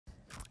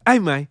Hey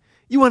man,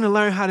 you want to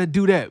learn how to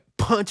do that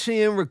punch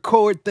in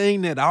record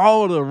thing that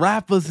all the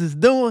rappers is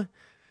doing?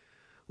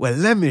 Well,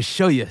 let me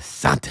show you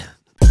something.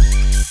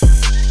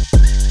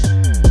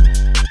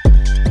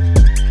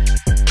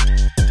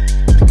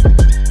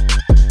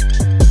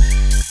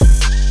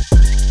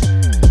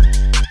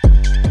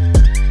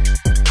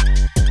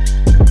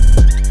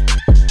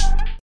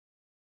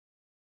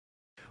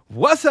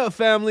 What's up,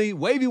 family?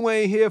 Wavy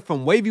Wayne here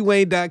from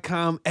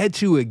Wavy.com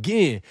at you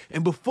again.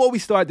 And before we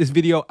start this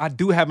video, I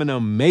do have an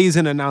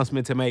amazing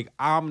announcement to make.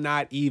 I'm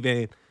not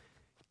even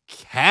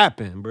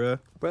capping, bruh.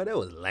 Bruh, that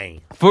was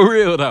lame. For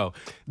real, though.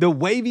 The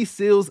Wavy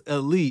Seals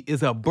Elite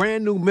is a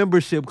brand new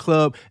membership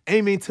club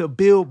aiming to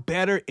build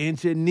better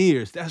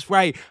engineers. That's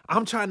right.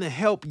 I'm trying to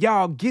help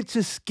y'all get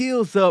your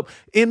skills up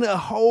in a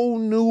whole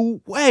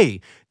new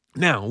way.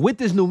 Now, with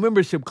this new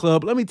membership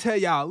club, let me tell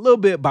y'all a little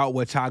bit about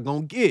what y'all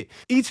gonna get.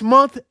 Each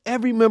month,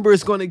 every member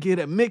is gonna get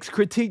a mix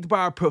critiqued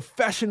by a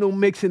professional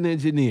mixing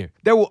engineer.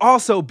 There will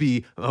also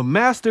be a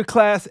master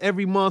class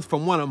every month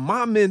from one of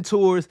my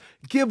mentors,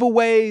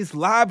 giveaways,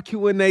 live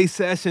Q&A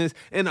sessions,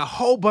 and a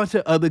whole bunch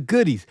of other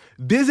goodies.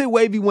 Visit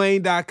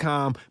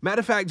wavywayne.com. Matter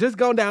of fact, just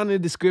go down in the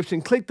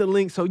description, click the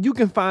link so you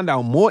can find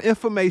out more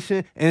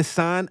information and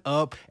sign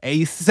up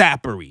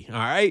ASAPery. All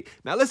right,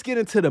 now let's get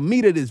into the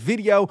meat of this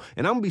video,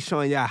 and I'm gonna be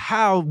showing y'all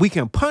how we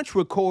can punch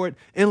record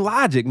in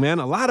Logic, man.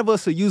 A lot of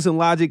us are using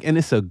Logic, and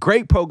it's a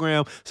great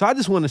program. So I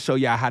just want to show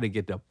y'all how to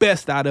get the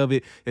best out of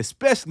it,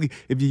 especially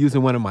if you're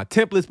using one of my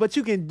templates. But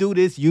you can do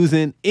this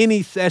using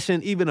any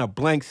session, even a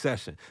blank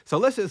session. So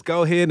let's just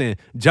go ahead and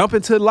jump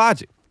into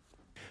Logic.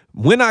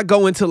 When I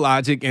go into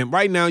Logic, and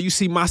right now you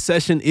see my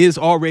session is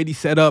already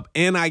set up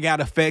and I got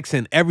effects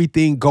and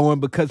everything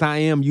going because I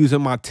am using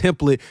my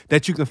template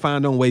that you can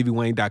find on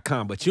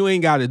wavywayne.com. But you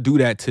ain't got to do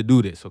that to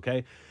do this,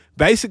 okay?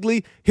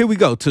 Basically, here we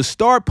go. To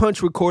start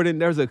punch recording,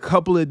 there's a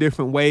couple of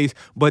different ways,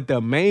 but the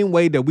main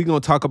way that we're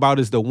going to talk about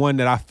is the one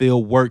that I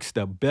feel works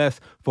the best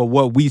for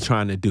what we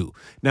trying to do.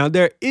 Now,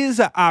 there is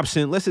an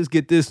option. Let's just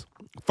get this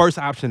first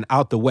option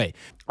out the way.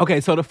 Okay,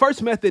 so the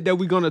first method that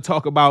we're going to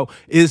talk about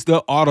is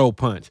the auto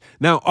punch.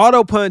 Now,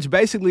 auto punch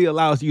basically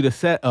allows you to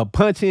set a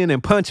punch in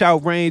and punch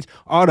out range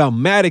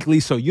automatically,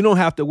 so you don't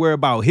have to worry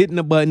about hitting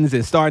the buttons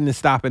and starting and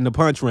stopping the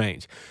punch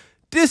range.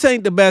 This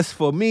ain't the best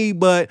for me,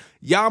 but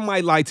y'all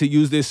might like to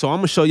use this. So I'm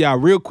going to show y'all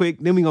real quick.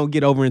 Then we're going to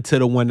get over into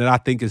the one that I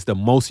think is the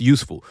most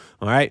useful.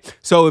 All right.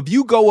 So if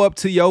you go up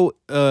to your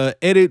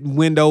edit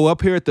window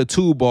up here at the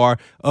toolbar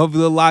of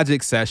the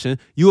Logic session,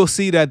 you will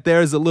see that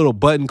there's a little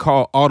button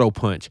called Auto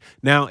Punch.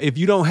 Now, if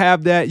you don't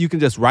have that, you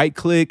can just right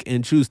click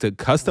and choose to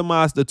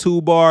customize the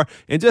toolbar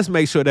and just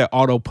make sure that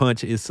Auto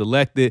Punch is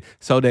selected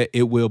so that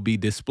it will be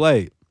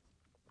displayed.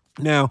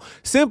 Now,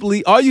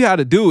 simply all you have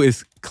to do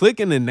is click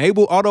and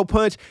enable auto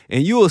punch,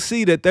 and you will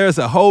see that there's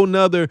a whole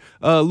nother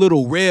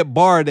little red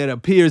bar that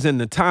appears in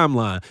the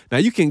timeline. Now,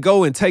 you can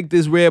go and take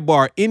this red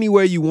bar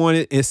anywhere you want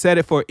it and set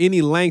it for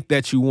any length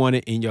that you want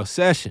it in your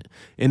session.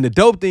 And the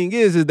dope thing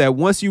is that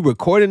once you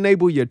record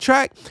enable your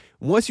track,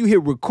 once you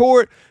hit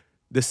record,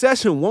 the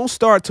session won't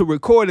start to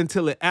record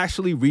until it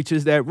actually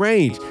reaches that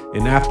range.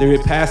 And after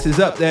it passes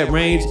up that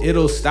range,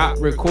 it'll stop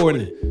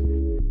recording.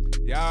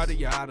 Yada,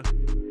 yada.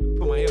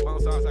 Put my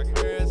headphones on so I can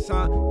hear the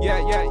song. Yeah.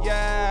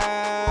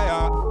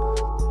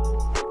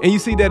 And you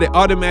see that it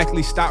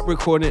automatically stopped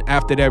recording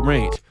after that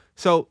range.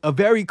 So a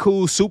very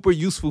cool, super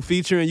useful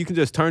feature, and you can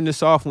just turn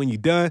this off when you're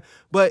done,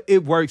 but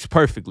it works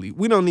perfectly.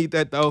 We don't need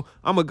that though.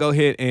 I'm gonna go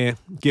ahead and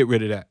get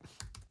rid of that.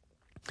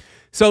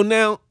 So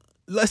now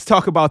let's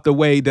talk about the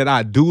way that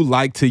I do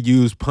like to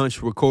use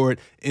punch record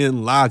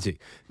in Logic.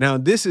 Now,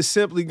 this is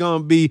simply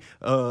going to be,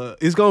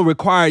 it's going to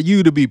require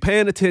you to be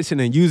paying attention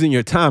and using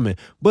your timing.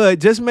 But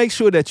just make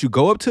sure that you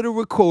go up to the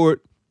record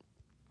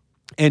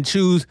and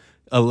choose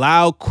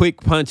allow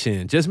quick punch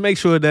in. Just make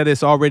sure that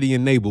it's already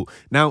enabled.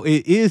 Now,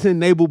 it is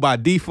enabled by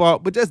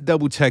default, but just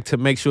double check to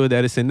make sure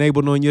that it's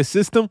enabled on your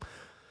system.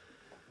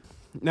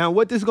 Now,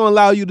 what this is going to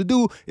allow you to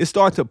do is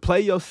start to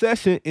play your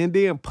session and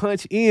then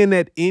punch in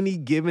at any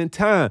given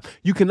time.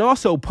 You can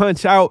also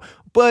punch out,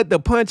 but the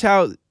punch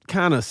out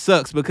kind of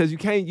sucks because you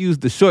can't use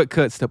the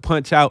shortcuts to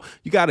punch out.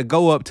 You got to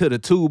go up to the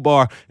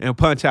toolbar and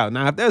punch out.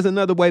 Now, if there's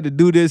another way to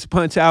do this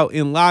punch out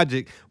in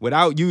Logic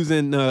without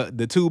using the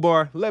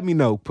toolbar, let me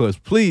know, because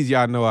please,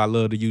 y'all know I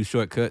love to use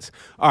shortcuts.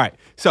 All right,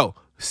 so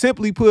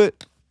simply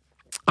put,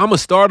 I'm going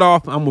to start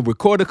off. I'm going to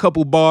record a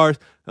couple bars.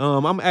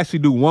 I'm going to actually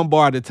do one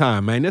bar at a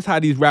time, man. That's how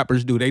these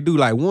rappers do. They do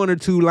like 1 or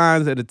 2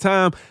 lines at a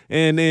time,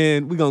 and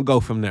then we're going to go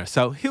from there.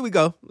 So here we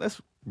go. Let's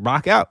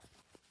rock out.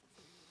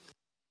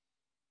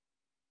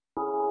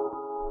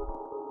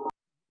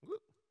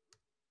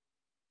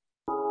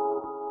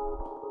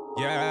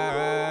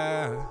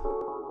 Yeah.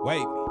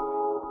 Wait.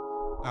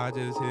 I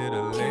just hit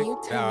a lick. Can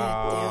you turn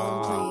that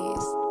down,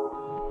 please?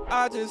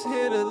 I just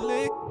hit a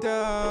lick,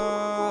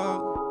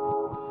 dog.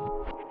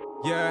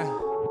 Yeah.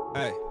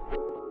 Hey.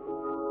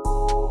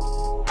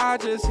 I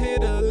just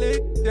hit a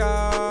lick,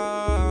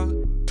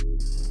 dog.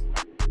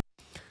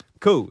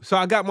 Cool. So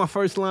I got my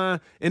first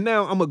line, and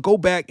now I'm gonna go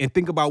back and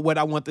think about what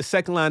I want the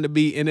second line to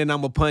be, and then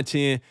I'm gonna punch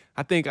in.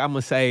 I think I'm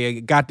gonna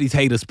say, got these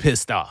haters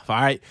pissed off. All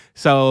right.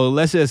 So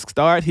let's just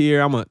start here.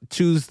 I'm gonna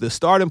choose the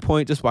starting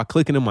point just by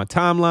clicking in my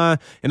timeline,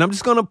 and I'm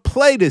just gonna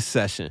play this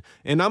session.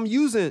 And I'm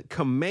using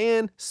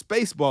Command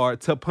Spacebar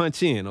to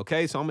punch in.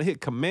 Okay. So I'm gonna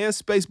hit Command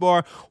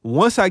Spacebar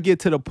once I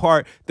get to the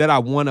part that I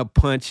want to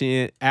punch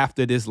in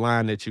after this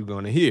line that you're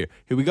gonna hear.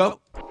 Here we go.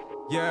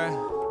 Yeah.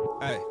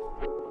 Hey.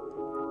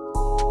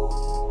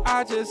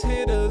 I just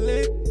hit a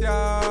lick,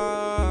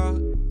 dog.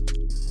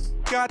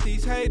 Got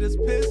these haters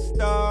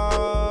pissed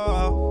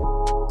off.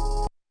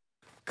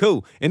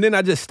 Cool. And then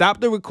I just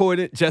stopped the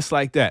recording just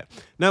like that.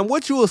 Now,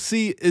 what you will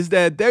see is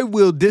that they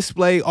will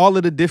display all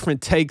of the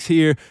different takes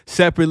here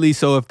separately.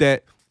 So if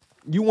that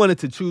you wanted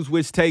to choose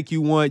which take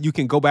you want, you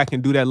can go back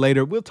and do that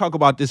later. We'll talk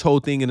about this whole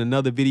thing in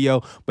another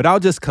video, but I'll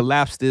just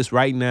collapse this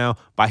right now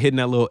by hitting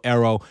that little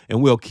arrow,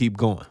 and we'll keep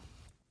going.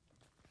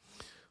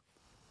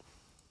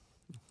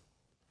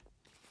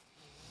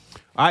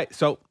 All right,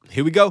 so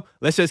here we go.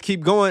 Let's just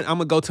keep going. I'm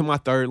gonna go to my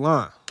third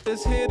line.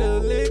 Just hit a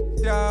lick,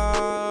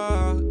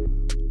 dog.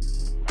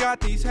 Got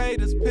these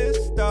haters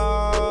pissed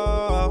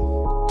off.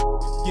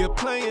 You're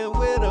playing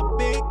with a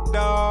big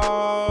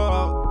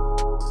dog.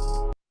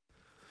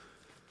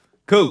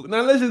 Cool.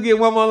 Now let's just get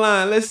one more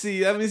line. Let's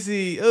see. Let me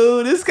see.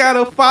 Oh, this kind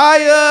of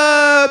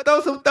fire.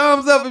 Throw some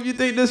thumbs up if you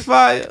think this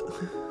fire.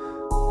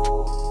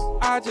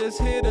 I just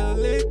hit a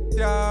lick,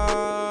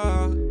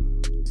 dog.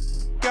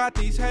 Got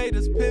these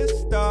haters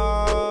pissed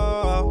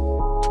off.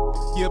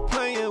 You're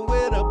playing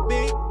with a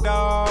big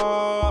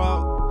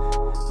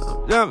dog.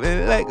 I'm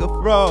jumping like a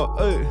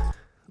frog.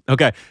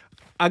 Okay,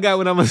 I got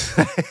what I'm gonna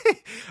say.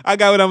 I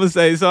got what I'm gonna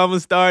say. So I'm gonna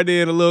start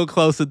in a little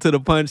closer to the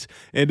punch,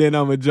 and then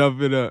I'm gonna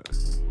jump it up.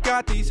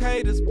 Got these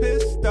haters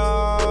pissed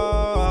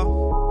off.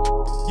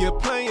 You're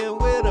playing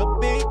with a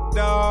big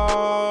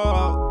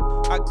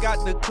dog. I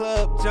got the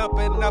club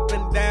jumping up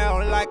and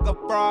down like a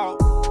frog.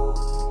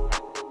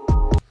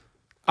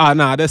 Ah,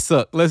 nah, that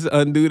sucked. Let's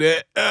undo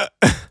that.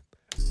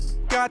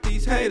 Got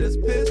these haters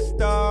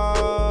pissed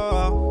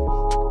off.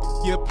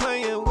 You're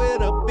playing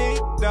with a big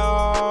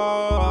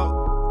dog.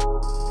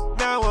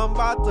 Now I'm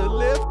about to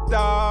lift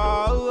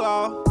off.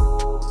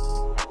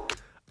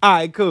 All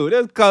right, cool.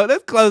 That's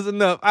close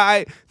enough. All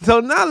right. So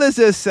now let's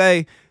just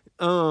say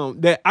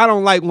that I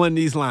don't like one of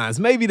these lines.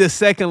 Maybe the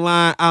second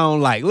line I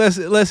don't like.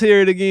 Let's hear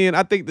it again.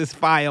 I think this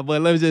fire,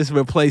 but let's just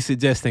replace it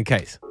just in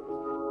case.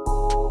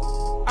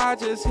 I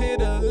just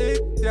hit a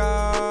lick,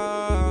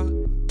 dog.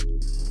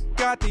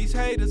 Got these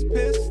haters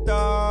pissed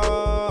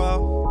off.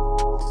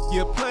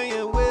 You're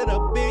playing with a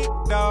big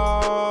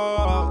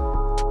dog.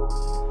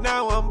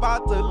 Now I'm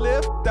about to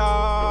lift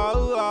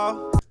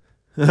off.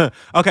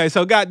 Okay,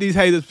 so got these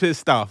haters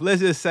pissed off.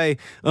 Let's just say,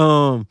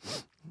 all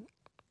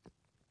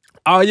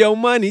your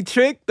money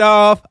tricked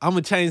off. I'm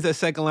gonna change that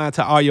second line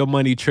to all your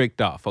money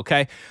tricked off.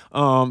 Okay,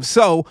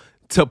 so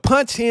to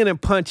punch in and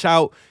punch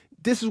out,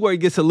 this is where it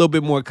gets a little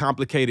bit more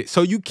complicated.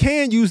 So you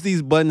can use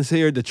these buttons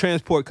here, the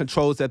transport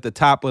controls at the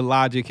top of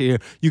Logic here.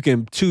 You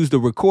can choose the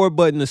record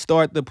button to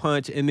start the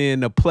punch and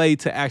then the play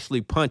to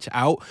actually punch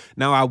out.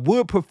 Now, I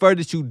would prefer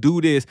that you do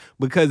this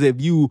because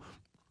if you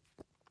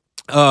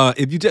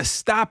just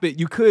stop it,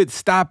 you could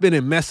stop it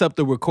and mess up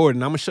the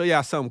recording. I'm gonna show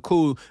y'all something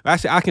cool.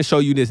 Actually, I can show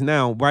you this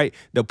now, right?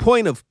 The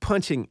point of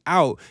punching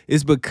out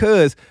is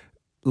because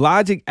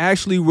Logic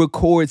actually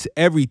records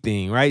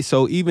everything, right?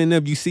 So even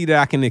if you see that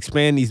I can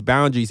expand these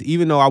boundaries,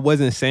 even though I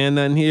wasn't saying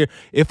nothing here,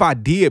 if I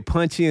did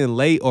punch in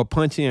late or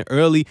punch in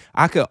early,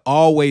 I could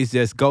always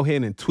just go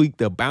ahead and tweak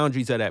the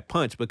boundaries of that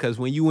punch, because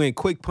when you in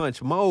quick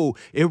punch mode,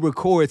 it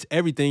records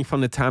everything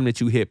from the time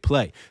that you hit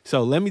play.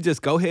 So let me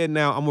just go ahead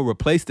now. I'm gonna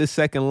replace this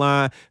second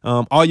line.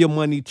 All your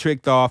money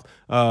tricked off.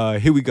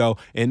 Here we go.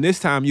 And this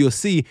time you'll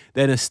see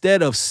that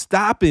instead of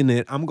stopping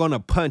it, I'm gonna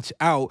punch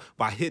out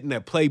by hitting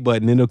that play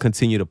button, and it'll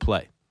continue to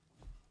play.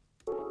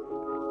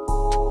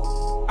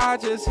 I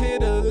just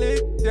hit a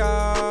lick,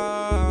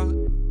 dog.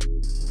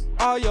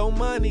 All your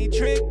money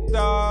tricked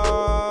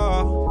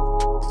off.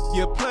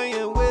 You're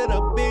playing with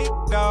a big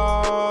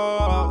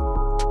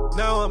dog.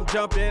 Now I'm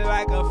jumping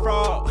like a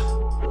frog.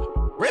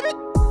 Ribbit.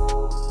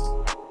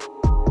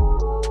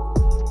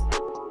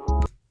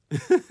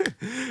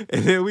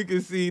 And then we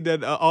can see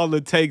that all the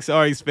takes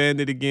are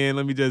expanded again.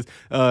 Let me just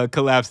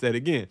collapse that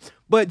again.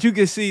 But you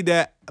can see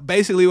that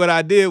basically what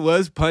I did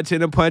was punch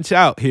in and punch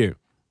out here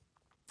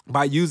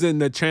by using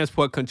the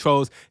transport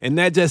controls, and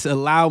that just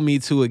allowed me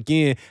to,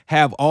 again,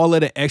 have all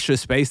of the extra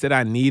space that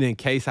I need in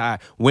case I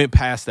went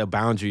past a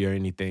boundary or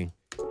anything.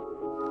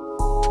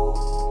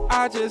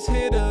 I just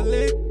hit a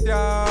lick,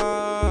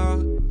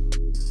 dog.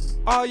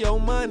 All your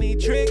money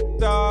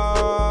tricked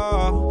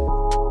off.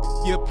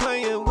 You're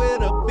playing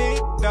with a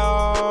big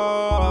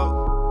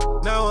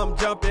dog. Now I'm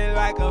jumping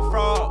like a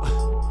frog.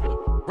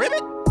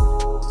 Ribbit.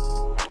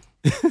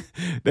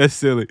 That's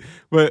silly.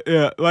 But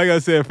yeah, like I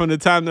said, from the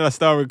time that I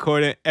start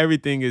recording,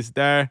 everything is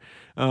there.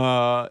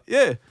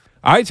 Yeah.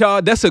 All right,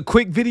 y'all. That's a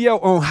quick video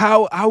on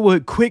how I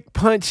would quick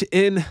punch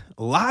in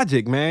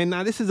Logic, man.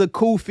 Now, this is a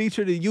cool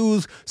feature to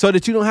use so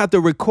that you don't have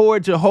to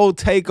record your whole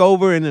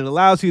takeover, and it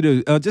allows you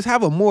to just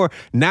have a more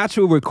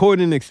natural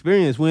recording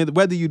experience,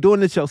 whether you're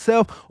doing it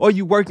yourself or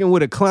you working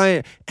with a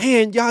client,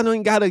 and y'all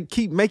don't got to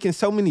keep making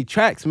so many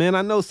tracks, man.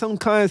 I know some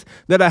clients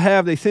that I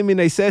have, they send me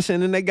their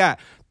session and they got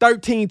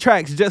 13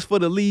 tracks just for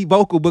the lead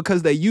vocal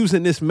because they're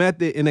using this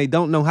method and they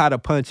don't know how to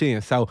punch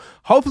in. So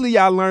hopefully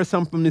y'all learned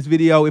something from this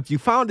video. If you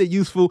found it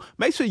useful,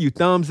 make sure you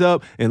thumbs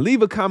up and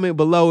leave a comment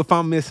below if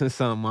I'm missing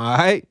something, all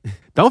right?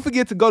 Don't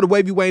forget to go to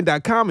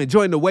wavywayne.com and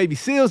join the Wavy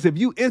Seals if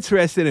you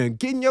interested in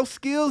getting your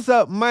skills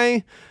up,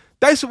 man.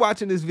 Thanks for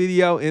watching this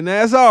video, and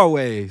as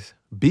always,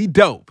 be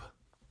dope.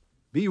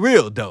 Be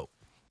real dope.